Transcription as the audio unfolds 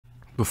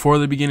before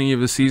the beginning of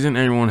the season,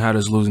 everyone had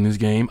us losing this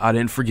game. I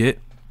didn't forget.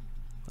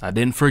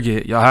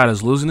 Y'all had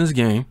us losing this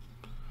game,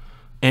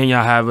 and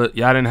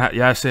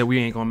y'all said we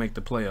ain't gonna make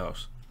the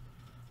playoffs.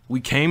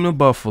 We came to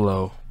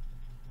Buffalo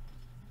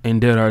and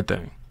did our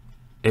thing.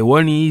 It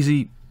wasn't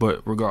easy,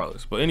 but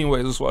regardless. But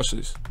anyways, let's watch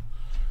this.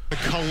 A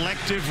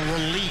collective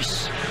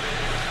release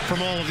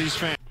from all of these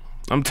fans.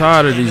 I'm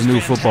tired of these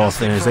new football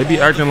fans. They be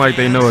acting like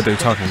they know what they're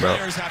talking about.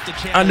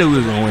 I knew we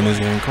was gonna win this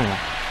game. Come on.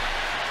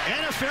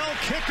 NFL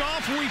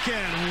kickoff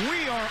weekend.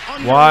 We are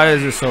underway. Why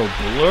is it so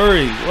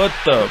blurry? What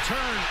the?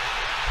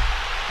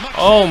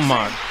 Oh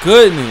my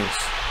goodness.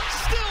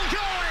 Still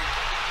going.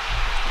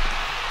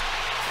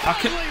 I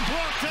can.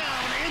 Brought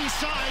down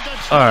inside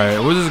the All right,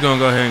 we're just gonna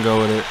go ahead and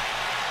go with it.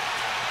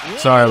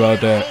 Sorry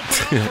about that.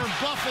 for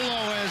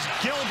Buffalo as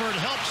Gilbert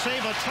helped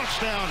save a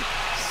touchdown.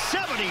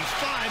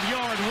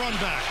 75-yard run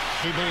back.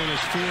 People in his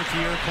 4th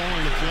year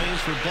calling the plays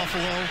for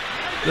Buffalo.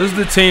 This is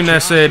the team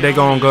that said they're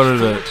gonna go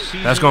to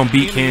that's gonna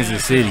beat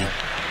Kansas City.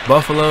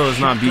 Buffalo is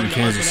not beating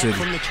Kansas City.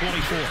 From the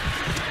 24.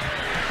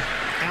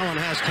 Allen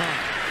has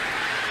time.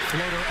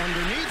 Floater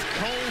underneath.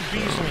 Cole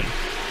Beasley.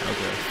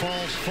 Okay.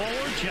 Falls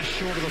forward just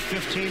short of the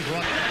 15.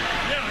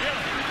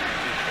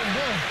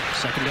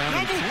 Second down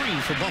and 3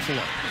 for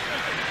Buffalo.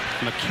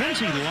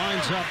 McKenzie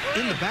lines up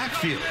in the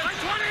backfield.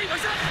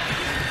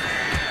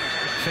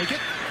 Fake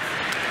it.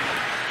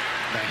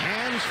 The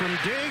hands from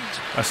Diggs.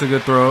 That's a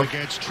good throw.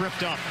 Gets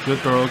tripped up. Good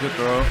throw. Good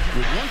throw.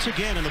 Once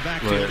again in the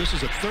backfield. This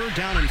is a 3rd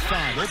down and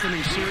 5.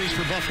 Opening series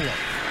for Buffalo.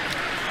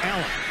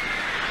 Allen.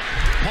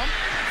 Pump.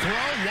 Throw.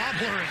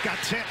 Wobbler. It got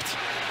tipped.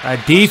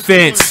 That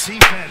defense.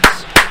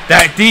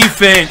 That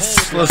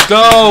defense. Let's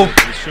go.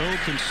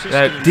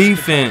 That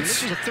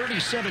defense. This is a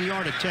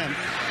 37-yard attempt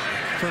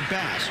for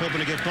Bass, hoping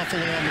to get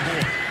Buffalo on the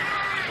board.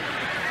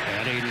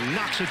 And he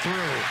knocks it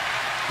through.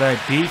 That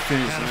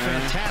defense,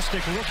 man.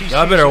 Fantastic rookie.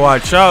 Y'all better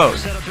watch out.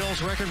 Set a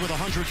Bills record with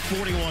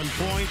 141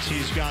 points.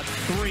 He's got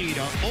 3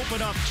 to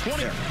open up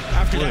 20.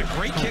 After that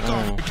great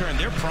kickoff return,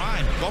 they're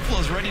primed.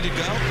 Buffalo's ready to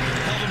go.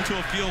 Held him to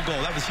a field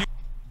goal. That was huge.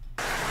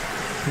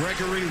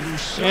 Gregory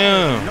Rousseau.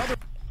 Damn.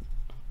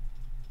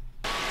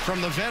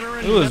 From the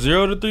veteran. It was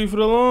 0-3 for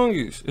the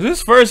longest. Is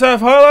this first half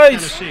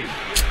highlights? Tennessee.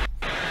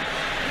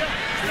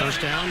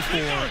 First down for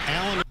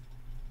Allen.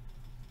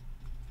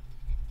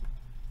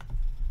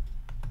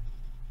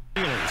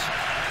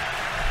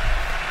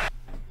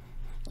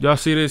 Y'all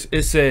see this?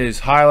 It says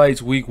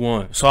highlights week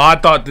 1. So I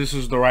thought this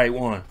was the right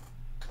one.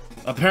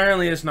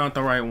 Apparently it's not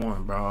the right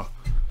one, bro.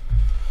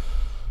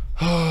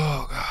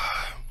 Oh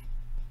god.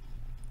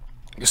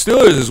 The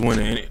Steelers is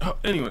winning.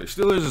 Anyway,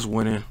 Steelers is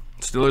winning.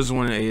 Steelers is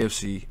winning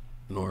AFC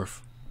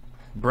North.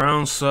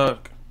 Browns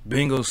suck.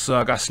 Bengals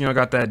suck. I see y'all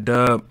got that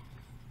dub.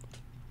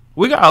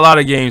 We got a lot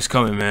of games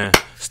coming, man.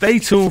 Stay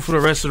tuned for the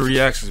rest of the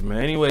reactions, man.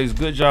 Anyways,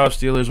 good job,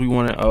 Steelers. We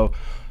won it.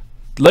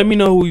 Let me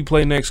know who we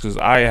play next because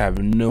I have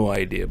no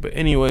idea. But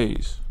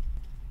anyways,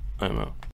 I'm out.